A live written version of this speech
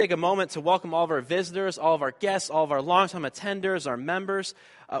Take a moment to welcome all of our visitors, all of our guests, all of our longtime attenders, our members,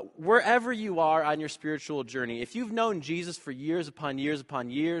 wherever you are on your spiritual journey. If you've known Jesus for years upon years upon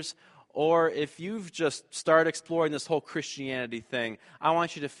years, or if you've just started exploring this whole Christianity thing, I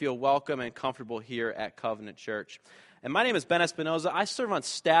want you to feel welcome and comfortable here at Covenant Church. And my name is Ben Espinoza. I serve on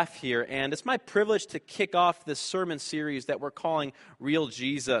staff here, and it's my privilege to kick off this sermon series that we're calling Real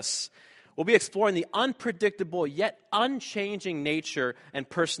Jesus. We'll be exploring the unpredictable yet unchanging nature and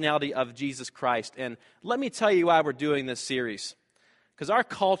personality of Jesus Christ. And let me tell you why we're doing this series. Because our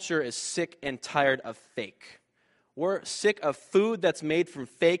culture is sick and tired of fake. We're sick of food that's made from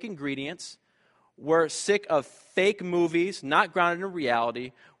fake ingredients. We're sick of fake movies, not grounded in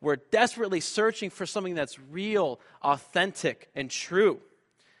reality. We're desperately searching for something that's real, authentic, and true.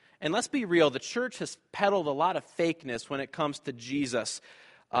 And let's be real, the church has peddled a lot of fakeness when it comes to Jesus.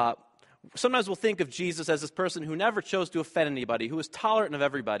 Sometimes we'll think of Jesus as this person who never chose to offend anybody, who was tolerant of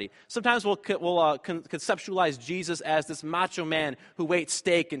everybody. Sometimes we'll conceptualize Jesus as this macho man who ate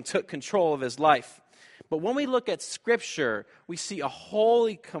steak and took control of his life. But when we look at Scripture, we see a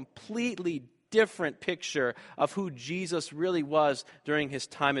wholly, completely different picture of who Jesus really was during his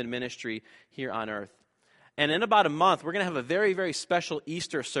time in ministry here on earth. And in about a month, we're going to have a very, very special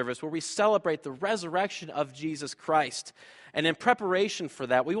Easter service where we celebrate the resurrection of Jesus Christ. And in preparation for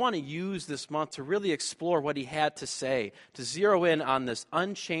that, we want to use this month to really explore what he had to say, to zero in on this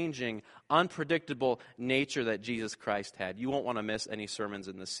unchanging, unpredictable nature that Jesus Christ had. You won't want to miss any sermons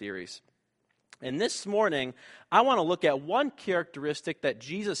in this series. And this morning, I want to look at one characteristic that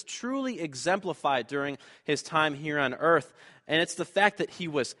Jesus truly exemplified during his time here on earth, and it's the fact that he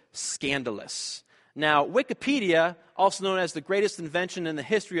was scandalous. Now, Wikipedia, also known as the greatest invention in the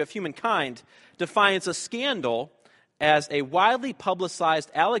history of humankind, defines a scandal as a widely publicized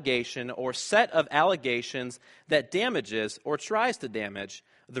allegation or set of allegations that damages or tries to damage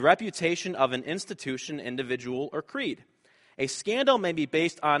the reputation of an institution, individual, or creed. A scandal may be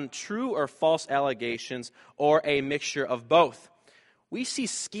based on true or false allegations or a mixture of both. We see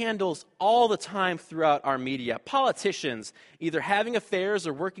scandals all the time throughout our media. Politicians either having affairs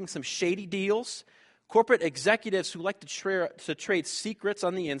or working some shady deals, corporate executives who like to trade secrets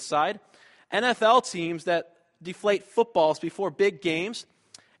on the inside, NFL teams that deflate footballs before big games,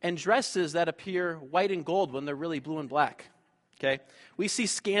 and dresses that appear white and gold when they're really blue and black. Okay? We see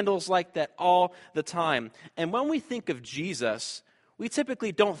scandals like that all the time. And when we think of Jesus, we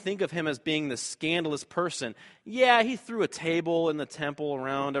typically don't think of him as being the scandalous person. Yeah, he threw a table in the temple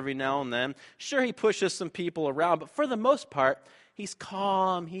around every now and then. Sure, he pushes some people around, but for the most part, he's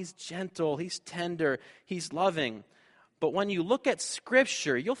calm, he's gentle, he's tender, he's loving. But when you look at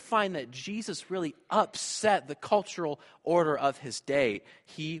Scripture, you'll find that Jesus really upset the cultural order of his day.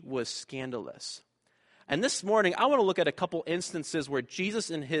 He was scandalous. And this morning, I want to look at a couple instances where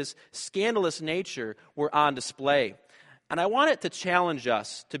Jesus and his scandalous nature were on display. And I want it to challenge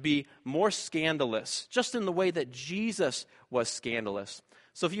us to be more scandalous, just in the way that Jesus was scandalous.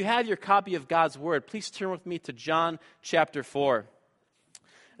 So if you have your copy of God's Word, please turn with me to John chapter 4.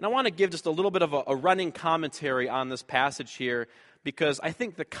 And I want to give just a little bit of a running commentary on this passage here, because I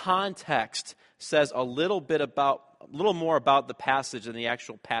think the context says a little more about the passage than the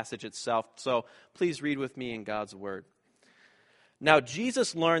actual passage itself. So please read with me in God's Word. Now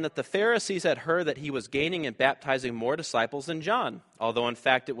Jesus learned that the Pharisees had heard that he was gaining and baptizing more disciples than John, although in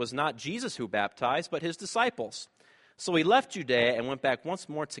fact it was not Jesus who baptized, but his disciples. So he left Judea and went back once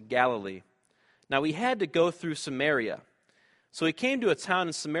more to Galilee. Now he had to go through Samaria. So he came to a town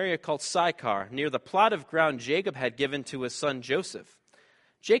in Samaria called Sychar, near the plot of ground Jacob had given to his son Joseph.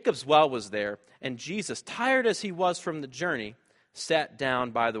 Jacob's well was there, and Jesus, tired as he was from the journey, sat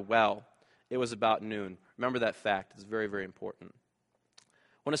down by the well. It was about noon. Remember that fact. It's very, very important.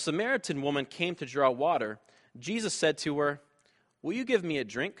 When a Samaritan woman came to draw water, Jesus said to her, "Will you give me a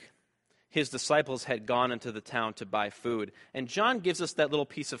drink?" His disciples had gone into the town to buy food. And John gives us that little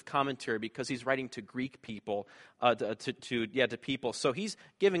piece of commentary because he's writing to Greek people, to people. So he's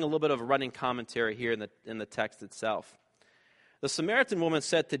giving a little bit of a running commentary here in the text itself. The Samaritan woman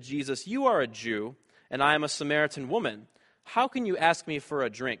said to Jesus, "You are a Jew, and I am a Samaritan woman. How can you ask me for a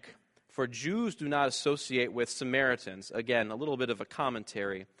drink? For Jews do not associate with Samaritans." Again, a little bit of a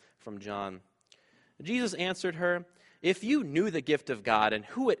commentary from John. Jesus answered her, "If you knew the gift of God and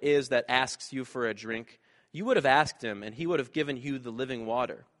who it is that asks you for a drink, you would have asked him, and he would have given you the living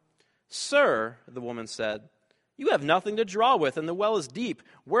water." "Sir," the woman said, "you have nothing to draw with, and the well is deep.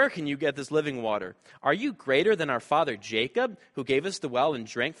 Where can you get this living water? Are you greater than our father Jacob, who gave us the well and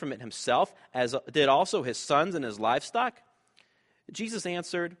drank from it himself, as did also his sons and his livestock?" Jesus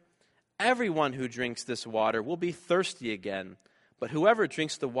answered, "Everyone who drinks this water will be thirsty again. but whoever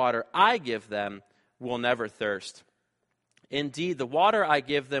drinks the water I give them will never thirst. Indeed, the water I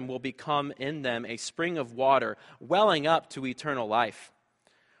give them will become in them a spring of water, welling up to eternal life."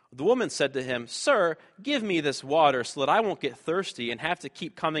 The woman said to him, "Sir, give me this water so that I won't get thirsty and have to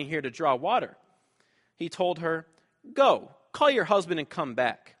keep coming here to draw water." He told her, "Go, call your husband and come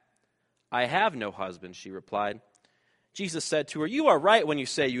back." "I have no husband," she replied. Jesus said to her, "You are right when you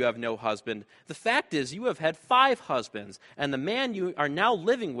say you have no husband. The fact is you have had 5 husbands, and the man you are now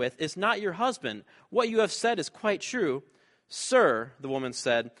living with is not your husband. What you have said is quite true." "Sir," the woman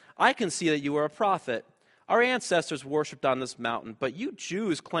said, "I can see that you are a prophet. Our ancestors worshipped on this mountain, but you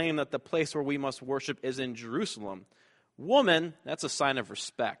Jews claim that the place where we must worship is in Jerusalem." "Woman," that's a sign of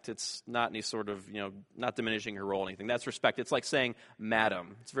respect. It's not any sort of, not diminishing her role or anything. That's respect. It's like saying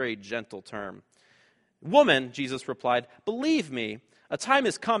madam. It's a very gentle term. "Woman," Jesus replied, "believe me, a time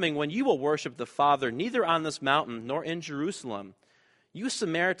is coming when you will worship the Father neither on this mountain nor in Jerusalem. You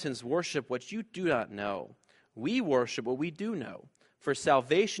Samaritans worship what you do not know. We worship what we do know, for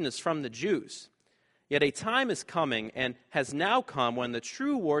salvation is from the Jews. Yet a time is coming and has now come when the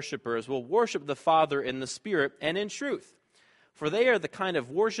true worshipers will worship the Father in the Spirit and in truth. For they are the kind of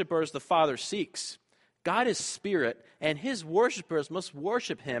worshipers the Father seeks. God is Spirit, and his worshipers must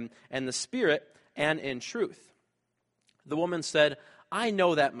worship him in the Spirit and in truth." The woman said, "I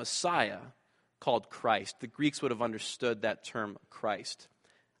know that Messiah," called Christ. The Greeks would have understood that term Christ.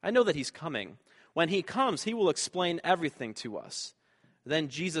 "I know that he's coming. When he comes, he will explain everything to us." Then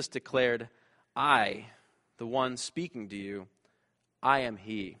Jesus declared, "I, the one speaking to you, I am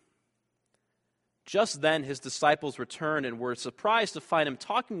he." Just then his disciples returned and were surprised to find him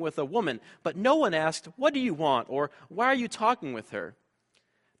talking with a woman, but no one asked, "What do you want?" or "Why are you talking with her?"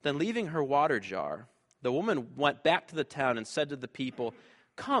 Then leaving her water jar, the woman went back to the town and said to the people,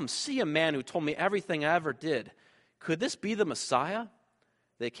 "Come, see a man who told me everything I ever did. Could this be the Messiah?"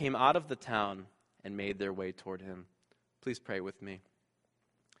 They came out of the town and made their way toward him. Please pray with me.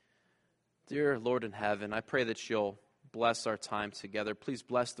 Dear Lord in heaven, I pray that you'll bless our time together. Please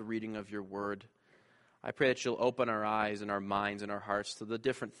bless the reading of your word. I pray that you'll open our eyes and our minds and our hearts to the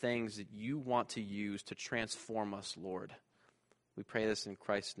different things that you want to use to transform us, Lord. We pray this in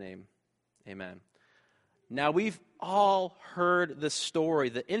Christ's name. Amen. Now, we've all heard the story,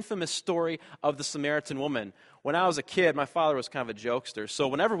 the infamous story of the Samaritan woman. When I was a kid, my father was kind of a jokester. So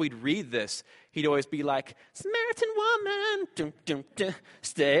whenever we'd read this, he'd always be like, "Samaritan woman, dum, dum, dum,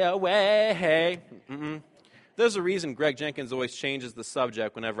 stay away." There's a reason Greg Jenkins always changes the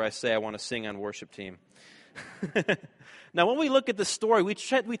subject whenever I say I want to sing on worship team. Now, when we look at the story, we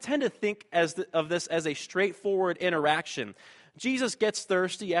tend to think of this as a straightforward interaction. Jesus gets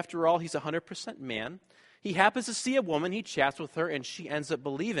thirsty. After all, he's 100% man. He happens to see a woman, he chats with her, and she ends up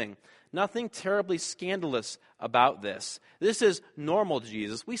believing. Nothing terribly scandalous about this. This is normal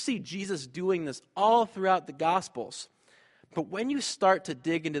Jesus. We see Jesus doing this all throughout the Gospels. But when you start to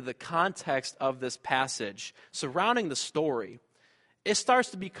dig into the context of this passage surrounding the story, it starts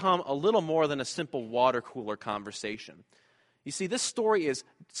to become a little more than a simple water cooler conversation. You see, this story is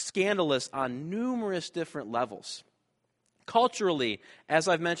scandalous on numerous different levels. Culturally, as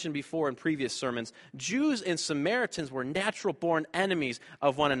I've mentioned before in previous sermons, Jews and Samaritans were natural-born enemies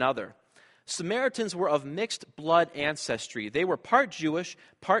of one another. Samaritans were of mixed blood ancestry. They were part Jewish,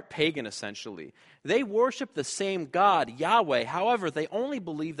 part pagan, essentially. They worshiped the same God, Yahweh. However, they only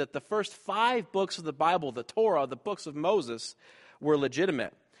believed that the first 5 books of the Bible, the Torah, the books of Moses, were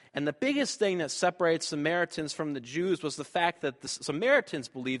legitimate. And the biggest thing that separates Samaritans from the Jews was the fact that the Samaritans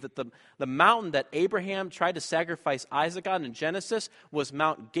believed that the mountain that Abraham tried to sacrifice Isaac on in Genesis was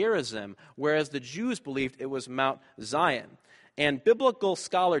Mount Gerizim, whereas the Jews believed it was Mount Zion. And biblical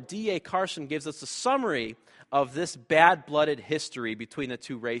scholar D.A. Carson gives us a summary of this bad-blooded history between the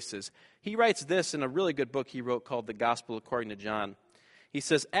two races. He writes this in a really good book he wrote called The Gospel According to John. He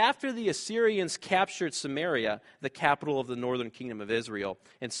says, after the Assyrians captured Samaria, the capital of the northern kingdom of Israel,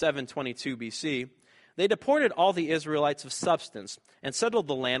 in 722 BC, they deported all the Israelites of substance and settled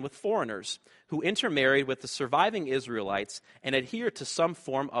the land with foreigners, who intermarried with the surviving Israelites and adhered to some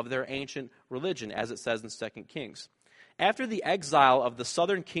form of their ancient religion, as it says in 2 Kings. After the exile of the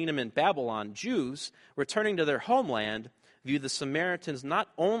southern kingdom in Babylon, Jews, returning to their homeland, viewed the Samaritans not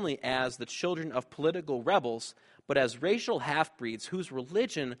only as the children of political rebels, but as racial half-breeds whose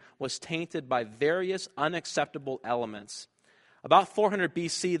religion was tainted by various unacceptable elements. About 400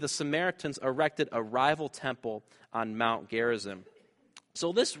 BC, the Samaritans erected a rival temple on Mount Gerizim.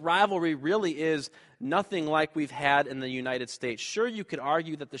 So this rivalry really is nothing like we've had in the United States. Sure, you could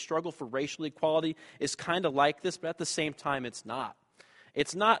argue that the struggle for racial equality is kind of like this, but at the same time, it's not.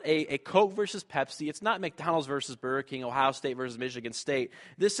 It's not a Coke versus Pepsi. It's not McDonald's versus Burger King, Ohio State versus Michigan State.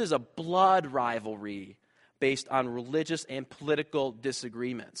 This is a blood rivalry based on religious and political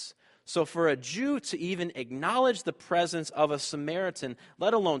disagreements. So for a Jew to even acknowledge the presence of a Samaritan,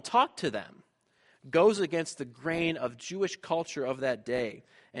 let alone talk to them, goes against the grain of Jewish culture of that day.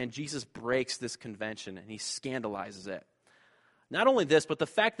 And Jesus breaks this convention and he scandalizes it. Not only this, but the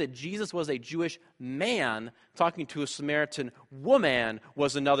fact that Jesus was a Jewish man talking to a Samaritan woman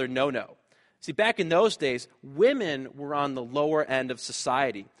was another no-no. See, back in those days, women were on the lower end of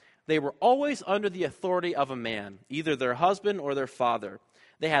society. They were always under the authority of a man, either their husband or their father.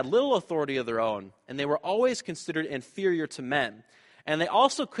 They had little authority of their own, and they were always considered inferior to men. And they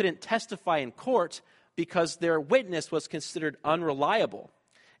also couldn't testify in court because their witness was considered unreliable.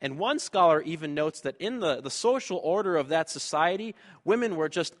 And one scholar even notes that in the social order of that society, women were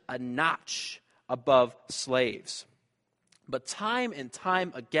just a notch above slaves. But time and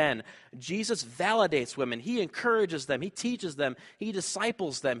time again, Jesus validates women. He encourages them. He teaches them. He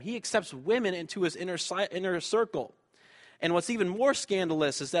disciples them. He accepts women into his inner circle. And what's even more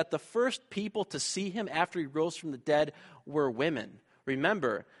scandalous is that the first people to see him after he rose from the dead were women.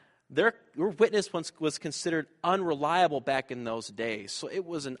 Remember, their witness was considered unreliable back in those days. So it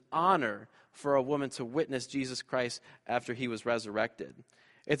was an honor for a woman to witness Jesus Christ after he was resurrected.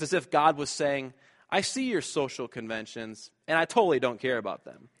 It's as if God was saying, I see your social conventions, and I totally don't care about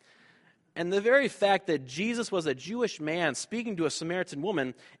them. And the very fact that Jesus was a Jewish man speaking to a Samaritan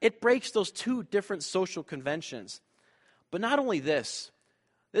woman, it breaks those two different social conventions. But not only this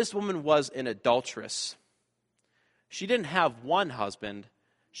woman was an adulteress. She didn't have one husband,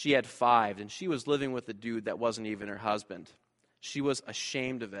 she had 5, and she was living with a dude that wasn't even her husband. She was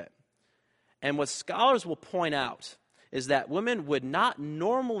ashamed of it. And what scholars will point out is that women would not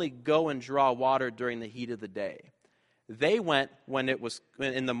normally go and draw water during the heat of the day. They went when it was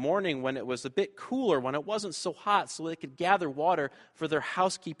in the morning, when it was a bit cooler, when it wasn't so hot, so they could gather water for their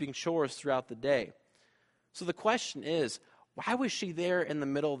housekeeping chores throughout the day. So the question is, why was she there in the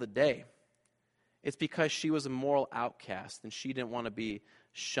middle of the day? It's because she was a moral outcast and she didn't want to be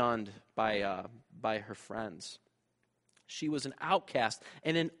shunned by her friends. She was an outcast.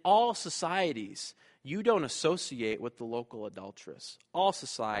 And in all societies, you don't associate with the local adulteress. All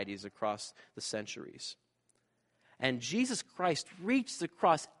societies across the centuries. And Jesus Christ reached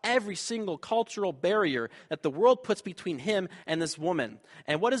across every single cultural barrier that the world puts between him and this woman.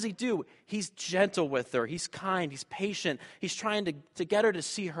 And what does he do? He's gentle with her. He's kind. He's patient. He's trying to get her to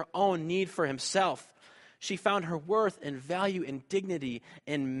see her own need for himself. She found her worth and value and dignity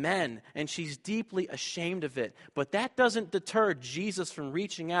in men, and she's deeply ashamed of it. But that doesn't deter Jesus from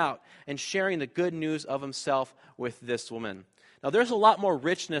reaching out and sharing the good news of himself with this woman. Now, there's a lot more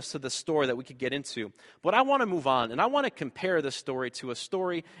richness to the story that we could get into, but I want to move on, and I want to compare this story to a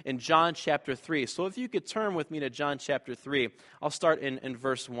story in John chapter 3. So if you could turn with me to John chapter 3, I'll start in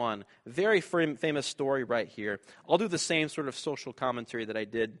verse 1. Very famous story right here. I'll do the same sort of social commentary that I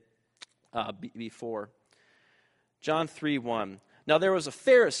did before. John 3:1. Now there was a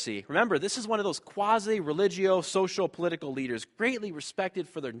Pharisee. Remember, this is one of those quasi-religio, social, political leaders, greatly respected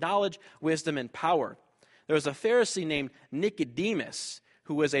for their knowledge, wisdom, and power. There was a Pharisee named Nicodemus,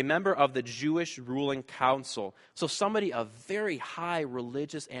 who was a member of the Jewish ruling council, so somebody of very high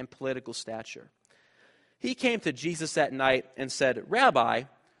religious and political stature. He came to Jesus that night and said, Rabbi,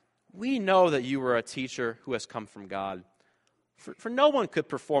 we know that you are a teacher who has come from God. For no one could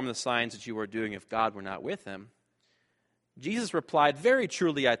perform the signs that you are doing if God were not with him. Jesus replied, very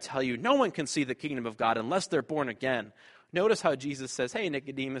truly I tell you, no one can see the kingdom of God unless they're born again. Notice how Jesus says, hey,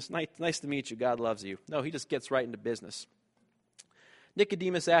 Nicodemus, nice to meet you. God loves you. No, he just gets right into business.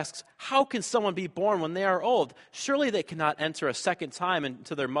 Nicodemus asks, how can someone be born when they are old? Surely they cannot enter a second time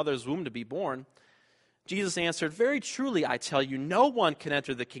into their mother's womb to be born. Jesus answered, very truly I tell you, no one can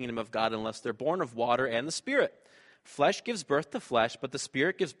enter the kingdom of God unless they're born of water and the Spirit. Flesh gives birth to flesh, but the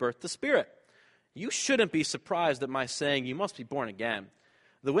Spirit gives birth to spirit. You shouldn't be surprised at my saying you must be born again.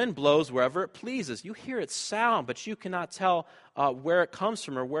 The wind blows wherever it pleases. You hear its sound, but you cannot tell where it comes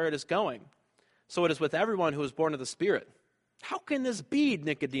from or where it is going. So it is with everyone who is born of the Spirit. How can this be?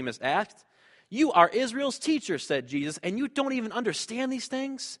 Nicodemus asked. You are Israel's teacher, said Jesus, and you don't even understand these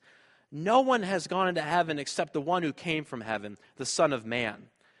things? No one has gone into heaven except the one who came from heaven, the Son of Man.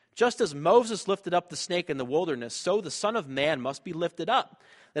 Just as Moses lifted up the snake in the wilderness, so the Son of Man must be lifted up,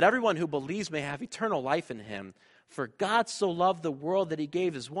 that everyone who believes may have eternal life in him. For God so loved the world that he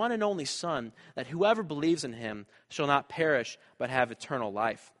gave his one and only Son, that whoever believes in him shall not perish, but have eternal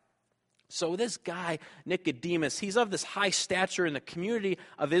life. So this guy, Nicodemus, he's of this high stature in the community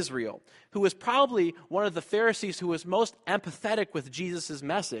of Israel, who was probably one of the Pharisees who was most empathetic with Jesus'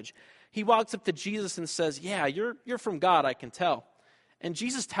 message. He walks up to Jesus and says, yeah, you're from God, I can tell. And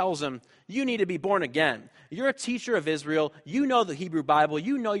Jesus tells him, you need to be born again. You're a teacher of Israel. You know the Hebrew Bible.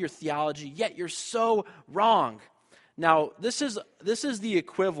 You know your theology, yet you're so wrong. Now, this is the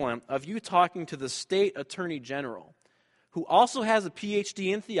equivalent of you talking to the state attorney general, who also has a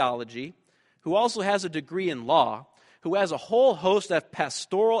PhD in theology, who also has a degree in law, who has a whole host of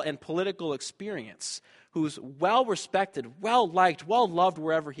pastoral and political experience, who's well-respected, well-liked, well-loved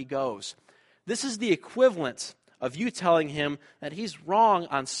wherever he goes. This is the equivalent of you telling him that he's wrong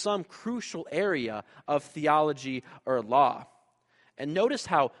on some crucial area of theology or law. And notice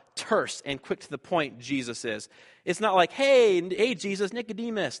how terse and quick to the point Jesus is. It's not like, hey, Jesus,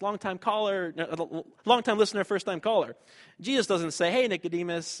 Nicodemus, long-time listener, first-time caller. Jesus doesn't say, hey,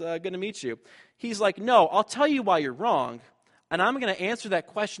 Nicodemus, good to meet you. He's like, no, I'll tell you why you're wrong, and I'm going to answer that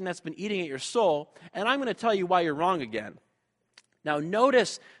question that's been eating at your soul, and I'm going to tell you why you're wrong again. Now,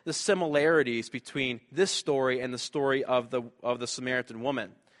 notice the similarities between this story and the story of the Samaritan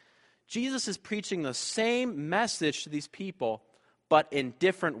woman. Jesus is preaching the same message to these people, but in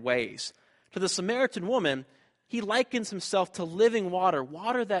different ways. To the Samaritan woman, he likens himself to living water,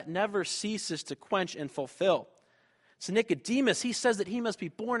 water that never ceases to quench and fulfill. To Nicodemus, he says that he must be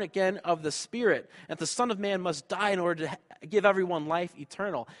born again of the Spirit, and the Son of Man must die in order to give everyone life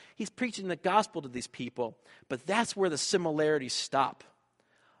eternal. He's preaching the gospel to these people, but that's where the similarities stop.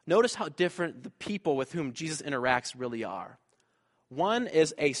 Notice how different the people with whom Jesus interacts really are. One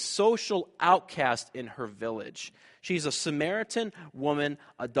is a social outcast in her village. She's a Samaritan woman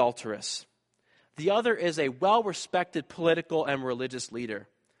adulteress. The other is a well-respected political and religious leader.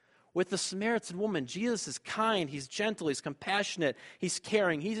 With the Samaritan woman, Jesus is kind, he's gentle, he's compassionate, he's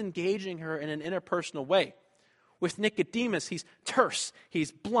caring, he's engaging her in an interpersonal way. With Nicodemus, he's terse,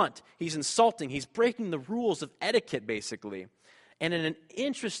 he's blunt, he's insulting, he's breaking the rules of etiquette, basically. And in an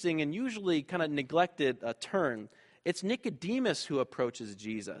interesting and usually kind of neglected turn, it's Nicodemus who approaches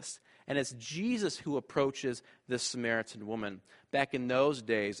Jesus, and it's Jesus who approaches this Samaritan woman. Back in those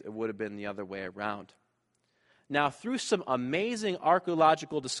days, it would have been the other way around. Now, through some amazing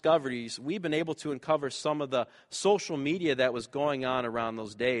archaeological discoveries, we've been able to uncover some of the social media that was going on around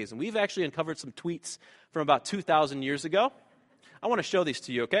those days. And we've actually uncovered some tweets from about 2,000 years ago. I want to show these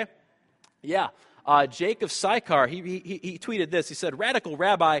to you, okay? Yeah. Jacob Sykar, he tweeted this. He said, radical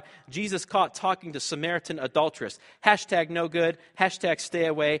rabbi, Jesus caught talking to Samaritan adulteress. Hashtag no good. Hashtag stay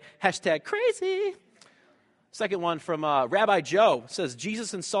away. Hashtag crazy. Second one from Rabbi Joe says,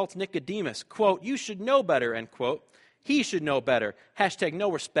 Jesus insults Nicodemus. Quote, you should know better, end quote. He should know better. Hashtag no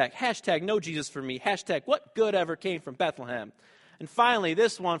respect. Hashtag no Jesus for me. Hashtag what good ever came from Bethlehem. And finally,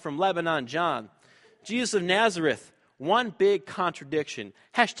 this one from Lebanon John. Jesus of Nazareth, one big contradiction.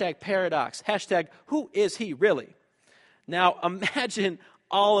 Hashtag paradox. Hashtag who is he really? Now, imagine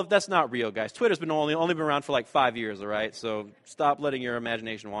all of, that's not real, guys. Twitter's been only been around for like 5 years, all right? So stop letting your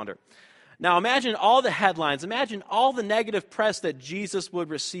imagination wander. Now imagine all the headlines, imagine all the negative press that Jesus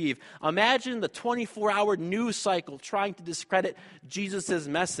would receive. Imagine the 24-hour news cycle trying to discredit Jesus'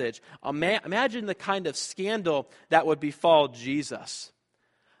 message. Imagine the kind of scandal that would befall Jesus.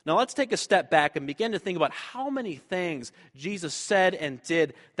 Now let's take a step back and begin to think about how many things Jesus said and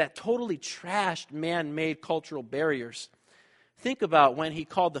did that totally trashed man-made cultural barriers. Think about when he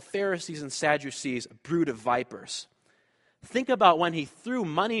called the Pharisees and Sadducees a brood of vipers. Think about when he threw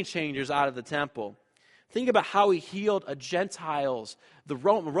money changers out of the temple. Think about how he healed a Gentiles, the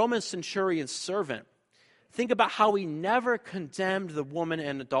Roman centurion's servant. Think about how he never condemned the woman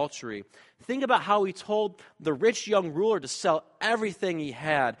in adultery. Think about how he told the rich young ruler to sell everything he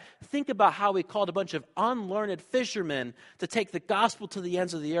had. Think about how he called a bunch of unlearned fishermen to take the gospel to the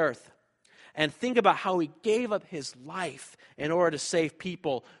ends of the earth. And think about how he gave up his life in order to save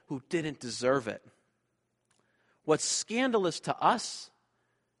people who didn't deserve it. What's scandalous to us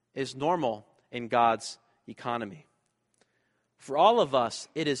is normal in God's economy. For all of us,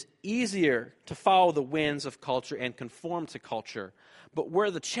 it is easier to follow the winds of culture and conform to culture. But where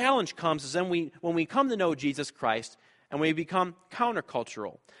the challenge comes is when we come to know Jesus Christ and we become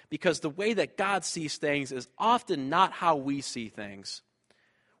countercultural. Because the way that God sees things is often not how we see things.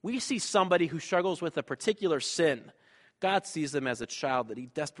 We see somebody who struggles with a particular sin. God sees them as a child that he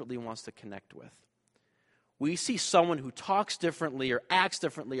desperately wants to connect with. We see someone who talks differently or acts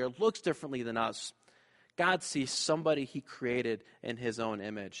differently or looks differently than us. God sees somebody he created in his own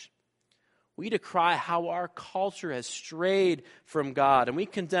image. We decry how our culture has strayed from God, and we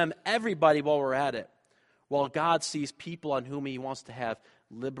condemn everybody while we're at it, while God sees people on whom he wants to have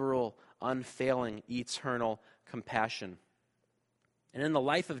liberal, unfailing, eternal compassion. And in the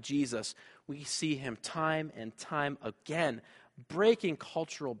life of Jesus, we see him time and time again breaking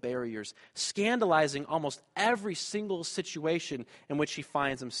cultural barriers, scandalizing almost every single situation in which he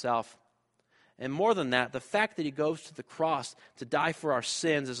finds himself. And more than that, the fact that he goes to the cross to die for our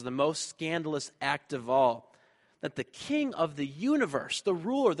sins is the most scandalous act of all. That the King of the universe, the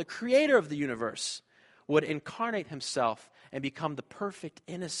ruler, the creator of the universe, would incarnate himself and become the perfect,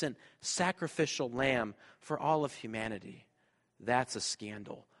 innocent, sacrificial lamb for all of humanity. That's a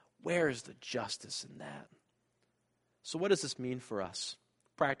scandal. Where is the justice in that? So what does this mean for us,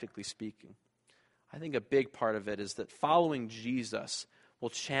 practically speaking? I think a big part of it is that following Jesus will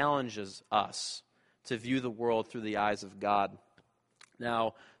challenge us to view the world through the eyes of God.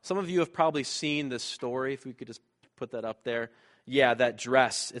 Now, some of you have probably seen this story, if we could just put that up there. Yeah, that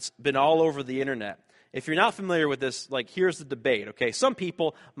dress. It's been all over the internet. If you're not familiar with this, here's the debate, okay? Some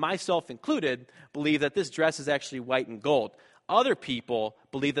people, myself included, believe that this dress is actually white and gold. Other people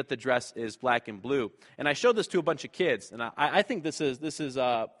believe that the dress is black and blue. And I showed this to a bunch of kids, and I think this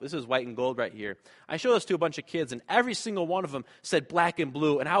is white and gold right here. I showed this to a bunch of kids, and every single one of them said black and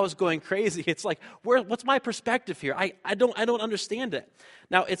blue, and I was going crazy. It's like, what's my perspective here? I don't understand it.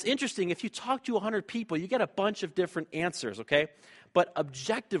 Now, it's interesting. If you talk to 100 people, you get a bunch of different answers, okay? But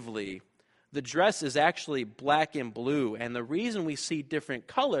objectively, the dress is actually black and blue, and the reason we see different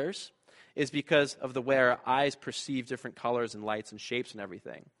colors is because of the way our eyes perceive different colors and lights and shapes and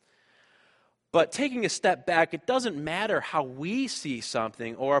everything. But taking a step back, it doesn't matter how we see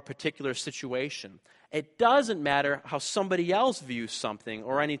something or a particular situation. It doesn't matter how somebody else views something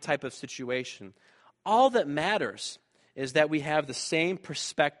or any type of situation. All that matters is that we have the same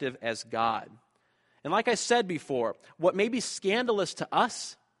perspective as God. And like I said before, what may be scandalous to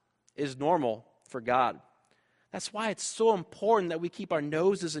us is normal for God. That's why it's so important that we keep our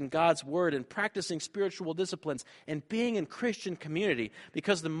noses in God's Word and practicing spiritual disciplines and being in Christian community,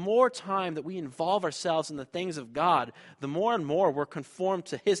 because the more time that we involve ourselves in the things of God, the more and more we're conformed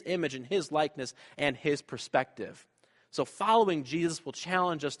to His image and His likeness and His perspective. So following Jesus will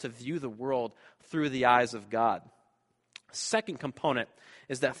challenge us to view the world through the eyes of God. Second component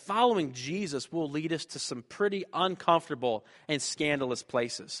is that following Jesus will lead us to some pretty uncomfortable and scandalous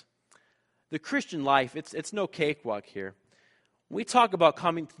places. The Christian life, it's no cakewalk here. When we talk about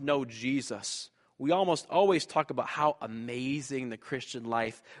coming to know Jesus, we almost always talk about how amazing the Christian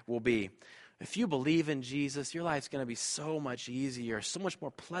life will be. If you believe in Jesus, your life's going to be so much easier, so much more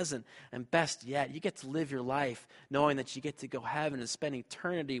pleasant, and best yet, you get to live your life knowing that you get to go heaven and spend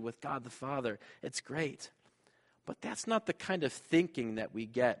eternity with God the Father. It's great. But that's not the kind of thinking that we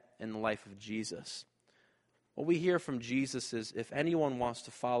get in the life of Jesus. What we hear from Jesus is, if anyone wants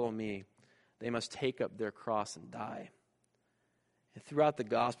to follow me, they must take up their cross and die. And throughout the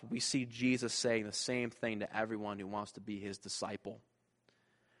gospel, we see Jesus saying the same thing to everyone who wants to be his disciple.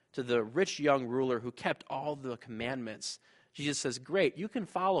 To the rich young ruler who kept all the commandments, Jesus says, great, you can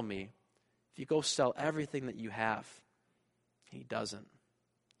follow me if you go sell everything that you have. He doesn't.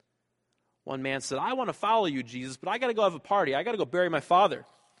 One man said, I want to follow you, Jesus, but I got to go have a party. I got to go bury my father.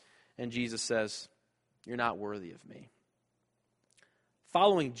 And Jesus says, you're not worthy of me.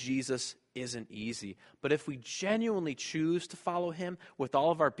 Following Jesus isn't easy, but if we genuinely choose to follow him with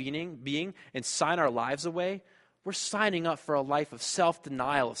all of our being and sign our lives away, we're signing up for a life of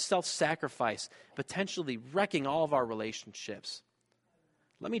self-denial, of self-sacrifice, potentially wrecking all of our relationships.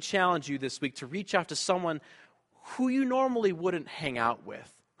 Let me challenge you this week to reach out to someone who you normally wouldn't hang out with,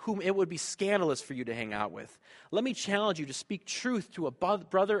 whom it would be scandalous for you to hang out with. Let me challenge you to speak truth to a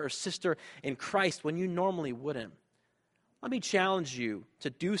brother or sister in Christ when you normally wouldn't. Let me challenge you to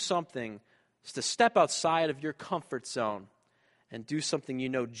do something, to step outside of your comfort zone and do something you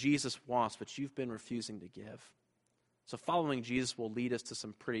know Jesus wants, but you've been refusing to give. So following Jesus will lead us to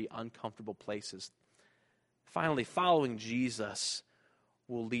some pretty uncomfortable places. Finally, following Jesus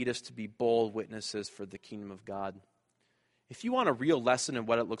will lead us to be bold witnesses for the kingdom of God. If you want a real lesson in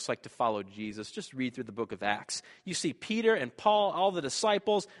what it looks like to follow Jesus, just read through the book of Acts. You see Peter and Paul, all the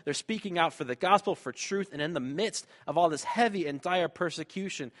disciples, they're speaking out for the gospel, for truth, and in the midst of all this heavy and dire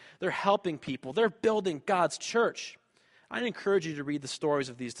persecution, they're helping people. They're building God's church. I'd encourage you to read the stories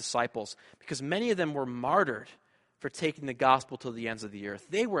of these disciples, because many of them were martyred for taking the gospel to the ends of the earth.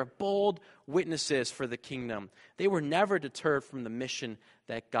 They were bold witnesses for the kingdom. They were never deterred from the mission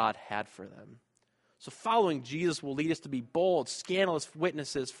that God had for them. So following Jesus will lead us to be bold, scandalous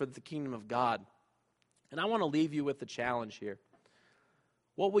witnesses for the kingdom of God. And I want to leave you with the challenge here.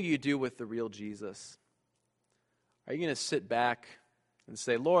 What will you do with the real Jesus? Are you going to sit back and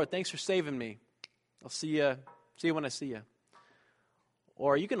say, Lord, thanks for saving me. I'll see you when I see you?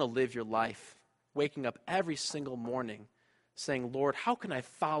 Or are you going to live your life waking up every single morning saying, Lord, how can I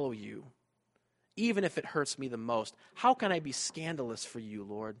follow you, even if it hurts me the most? How can I be scandalous for you,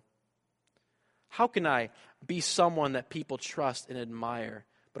 Lord? How can I be someone that people trust and admire,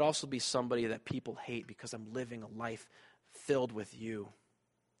 but also be somebody that people hate because I'm living a life filled with you?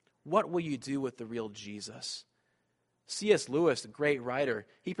 What will you do with the real Jesus? C.S. Lewis, the great writer,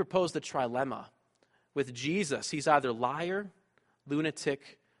 he proposed the trilemma. With Jesus, he's either liar,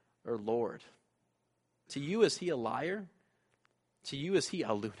 lunatic, or Lord. To you, is he a liar? To you, is he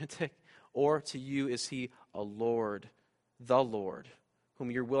a lunatic? Or to you, is he a Lord, the Lord,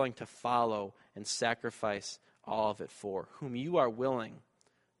 whom you're willing to follow and sacrifice all of it for, whom you are willing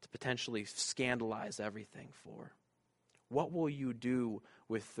to potentially scandalize everything for? What will you do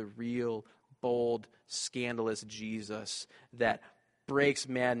with the real, bold, scandalous Jesus that breaks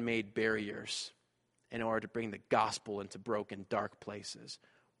man-made barriers in order to bring the gospel into broken, dark places?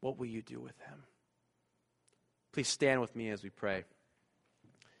 What will you do with him? Please stand with me as we pray.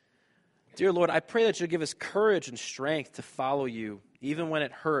 Dear Lord, I pray that you'll give us courage and strength to follow you, even when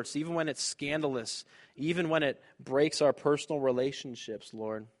it hurts, even when it's scandalous, even when it breaks our personal relationships,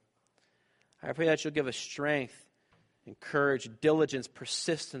 Lord. I pray that you'll give us strength and courage, diligence,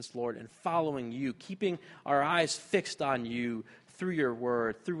 persistence, Lord, in following you, keeping our eyes fixed on you through your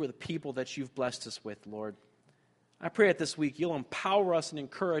word, through the people that you've blessed us with, Lord. I pray that this week you'll empower us and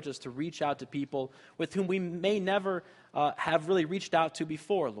encourage us to reach out to people with whom we may never have really reached out to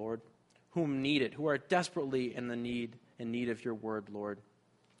before, Lord, whom need it, who are desperately in need of your word, Lord.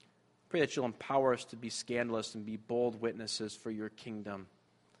 Pray that you'll empower us to be scandalous and be bold witnesses for your kingdom.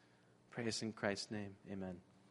 Pray this in Christ's name. Amen.